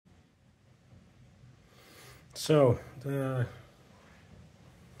So the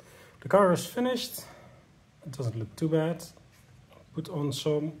car is finished. It doesn't look too bad. Put on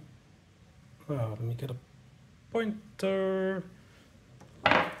some, let me get a pointer.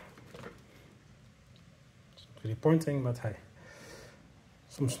 It's not really pointing, but hey.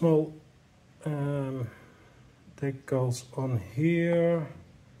 Some small decals on here.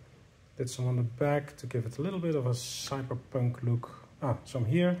 Did some on the back to give it a little bit of a cyberpunk look. Some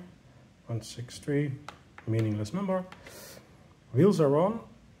here. 163, meaningless number. Wheels are on.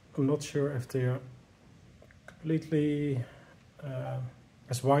 I'm not sure if they're completely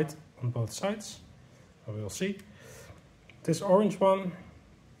as white on both sides. We'll see. This orange one,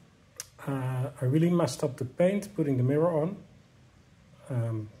 I really messed up the paint putting the mirror on.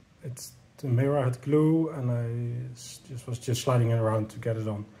 The mirror had glue and I was just sliding it around to get it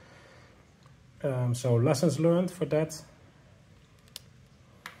on. So lessons learned for that.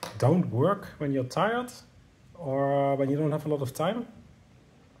 Don't work when you're tired or when you don't have a lot of time.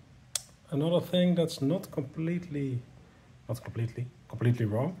 Another thing that's completely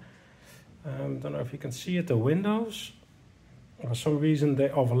wrong. Don't know if you can see it, the windows. For some reason they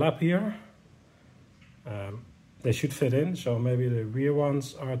overlap here. They should fit in, so maybe the rear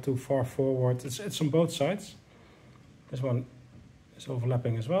ones are too far forward. It's on both sides. This one is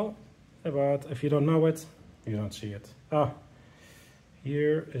overlapping as well, but if you don't know it, you don't see it.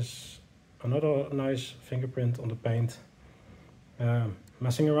 Here is another nice fingerprint on the paint.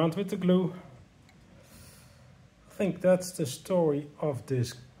 Messing around with the glue. I think that's the story of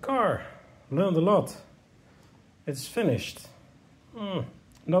this car. Learned a lot. It's finished.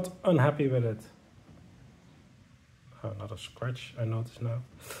 Not unhappy with it. Another scratch I notice now.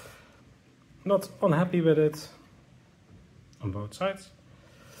 Not unhappy with it on both sides.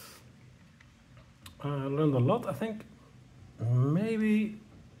 Learned a lot. I think maybe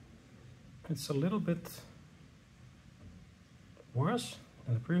it's a little bit worse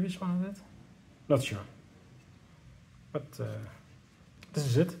than the previous one I did. Not sure. But this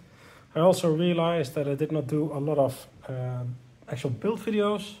is it. I also realized that I did not do a lot of actual build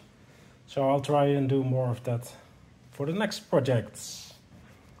videos. So I'll try and do more of that for the next projects.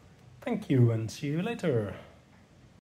 Thank you and see you later.